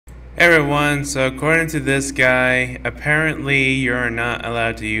Everyone, so according to this guy, apparently you're not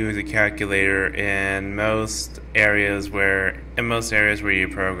allowed to use a calculator in most areas where you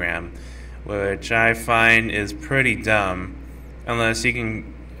program, which I find is pretty dumb. Unless you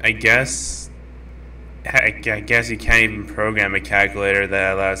can, I guess you can't even program a calculator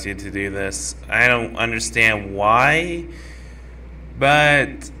that allows you to do this. I don't understand why,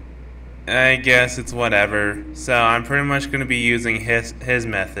 but I guess it's whatever. So I'm pretty much going to be using his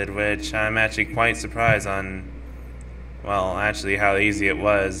method, which I'm actually quite surprised on, well, actually how easy it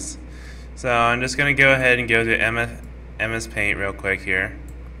was. So I'm just going to go ahead and go to MS Paint real quick here.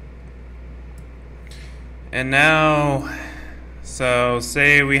 And now, so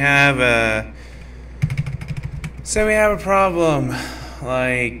say we have a problem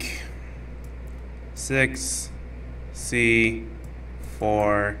like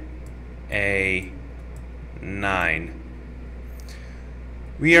 6C4A9.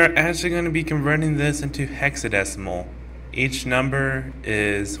 We are actually going to be converting this into hexadecimal. Each number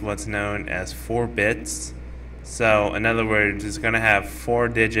is what's known as 4 bits. So in other words, it's going to have 4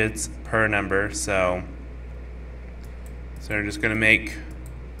 digits per number. So we're just going to make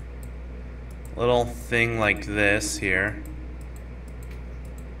a little thing like this here.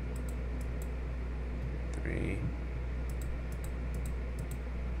 3,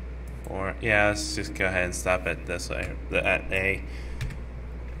 4. Yeah, let's just go ahead and stop it this way, at A.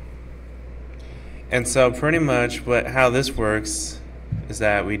 And so pretty much how this works is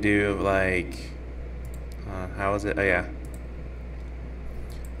that we do like, how is it? Oh yeah.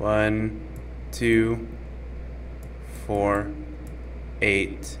 1, 2, 4,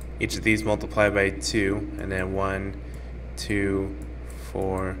 8. Each of these multiplied by 2, and then 1, 2,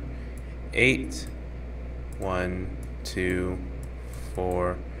 4, 8. 1, 2,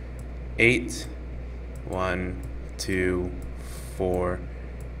 4, 8. 1, 2, 4,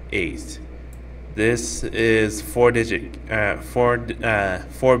 8. This is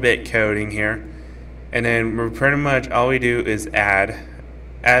 4-bit coding here, and then we're pretty much all we do is add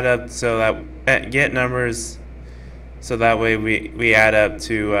up so that get numbers, so that way we add up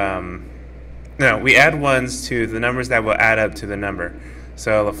to we add ones to the numbers that will add up to the number.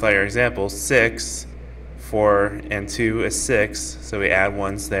 So for your example, 6, 4 and 2 is 6, so we add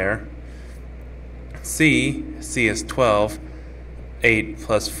ones there. C is 12. 8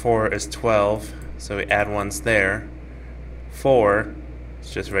 plus 4 is 12, so we add ones there. 4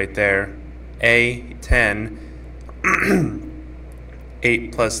 is just right there. A, 10.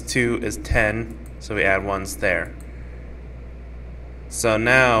 8 plus 2 is 10, so we add ones there. So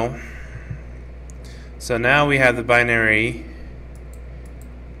now we have the binary.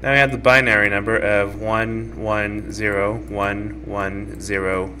 Now we have the binary number of 1 1 0 1 1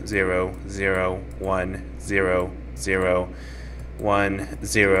 0 0 0 1 0 0 1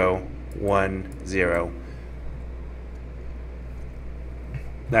 0 1 0.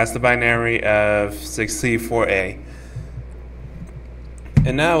 That's the binary of 6C4A.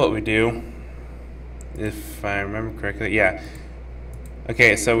 And now what we do, if I remember correctly, yeah.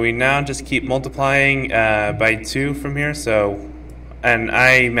 Okay, so we now just keep multiplying by 2 from here. So, and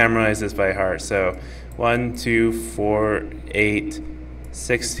I memorize this by heart. So 1, 2, 4, 8,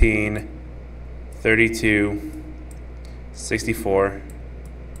 16, 32, 64.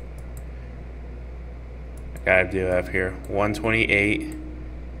 I gotta do it up here. 128,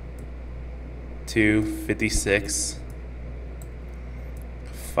 256,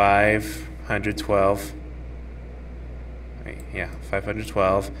 512. Yeah,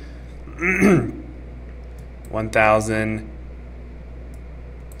 512.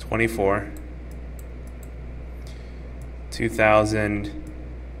 1024.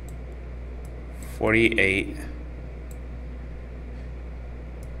 2048.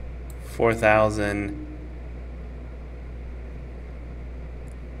 4,000.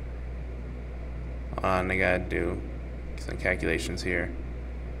 I gotta do some calculations here.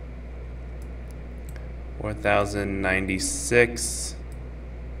 4,096.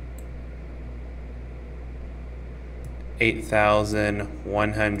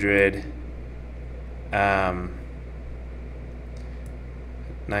 8,100.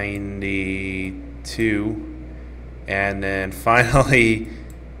 92. And then finally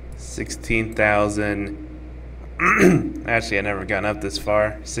 16,000. Actually, I never gotten up this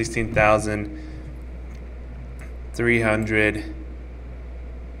far.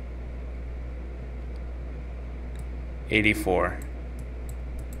 16,384.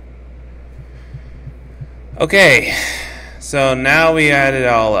 Okay, so now we add it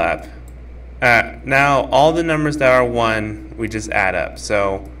all up. Now all the numbers that are 1, we just add up.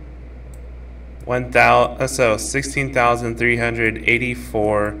 So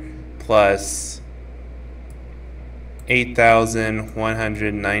 16,384 plus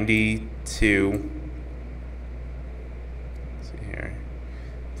 8,192 here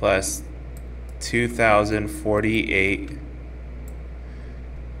plus 2,048.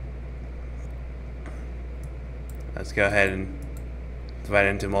 Let's go ahead and divide it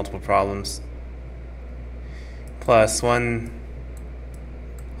into multiple problems. Plus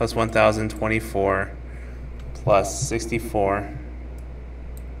 1,024 plus 64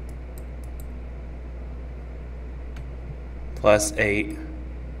 plus 8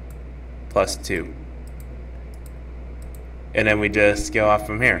 plus 2. And then we just go off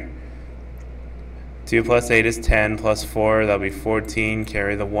from here. 2 plus 8 is 10 plus 4, that'll be 14,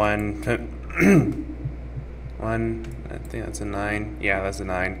 carry the 1. 1, I think that's a 9. Yeah, that's a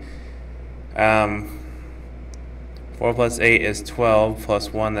 9. 4 plus 8 is 12,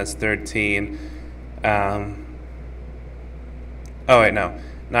 plus 1, that's 13. Oh wait, no.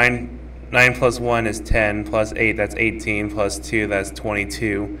 9 plus 1 is 10, plus 8, that's 18, plus 2, that's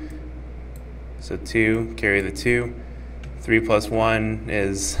 22. So 2, carry the 2. 3 plus 1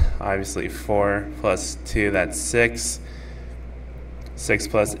 is obviously 4, plus 2, that's 6.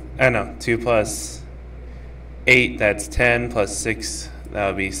 2 plus 8, that's 10, plus 6, that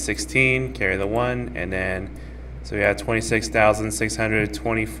would be 16, carry the 1, and then, so we have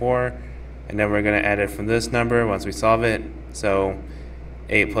 26,624, and then we're going to add it from this number once we solve it. So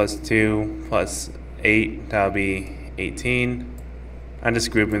 8 plus 2 plus 8, that would be 18. I'm just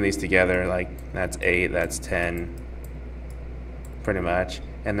grouping these together, like that's 8, that's 10, pretty much.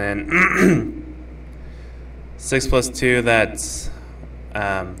 And then 6 plus 2, that's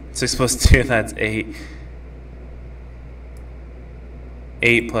 6 plus 2, that's 8.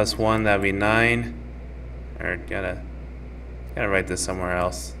 8 plus 1, that would be 9. Or gotta write this somewhere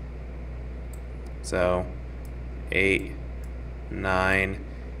else. So 8, 9,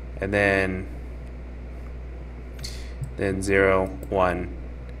 and then 0, 1.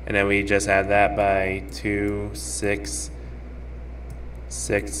 And then we just add that by 2, 6,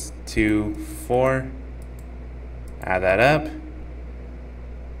 6, 2, 4. Add that up.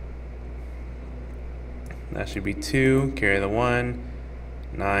 That should be 2, carry the 1.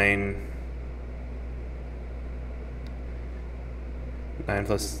 9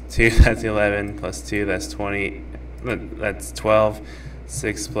 plus 2, that's 11, plus 2, that's 20, that's 12,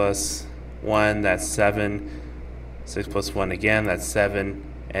 6 plus 1, that's 7, 6 plus 1 again, that's 7,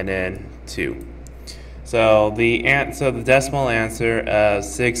 and then 2. So the decimal answer of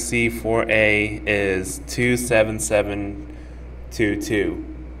 6C4A is 27722.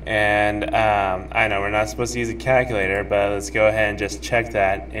 And I know we're not supposed to use a calculator, but let's go ahead and just check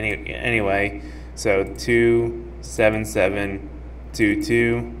that anyway. So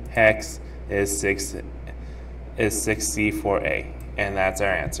 27722 hex is 6C4A, and that's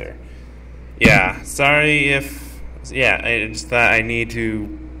our answer. Yeah, sorry if I just thought I need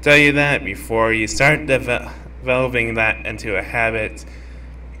to tell you that before you start developing that into a habit,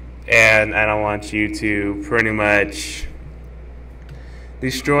 and I don't want you to pretty much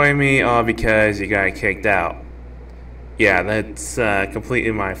destroy me all because you got kicked out. Yeah, that's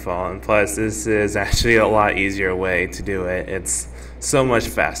completely my fault. And plus, this is actually a lot easier way to do it. It's so much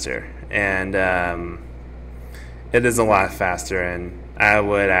faster. And it is a lot faster. And I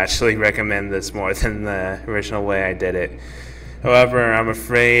would actually recommend this more than the original way I did it. However, I'm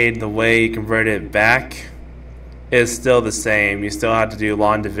afraid the way you convert it back is still the same. You still have to do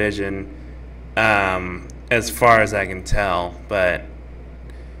long division as far as I can tell. But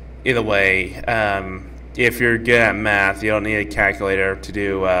either way, if you're good at math, you don't need a calculator to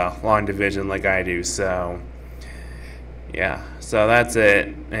do long division like I do. So, yeah. So that's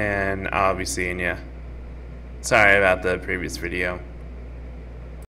it, and I'll be seeing you. Sorry about the previous video.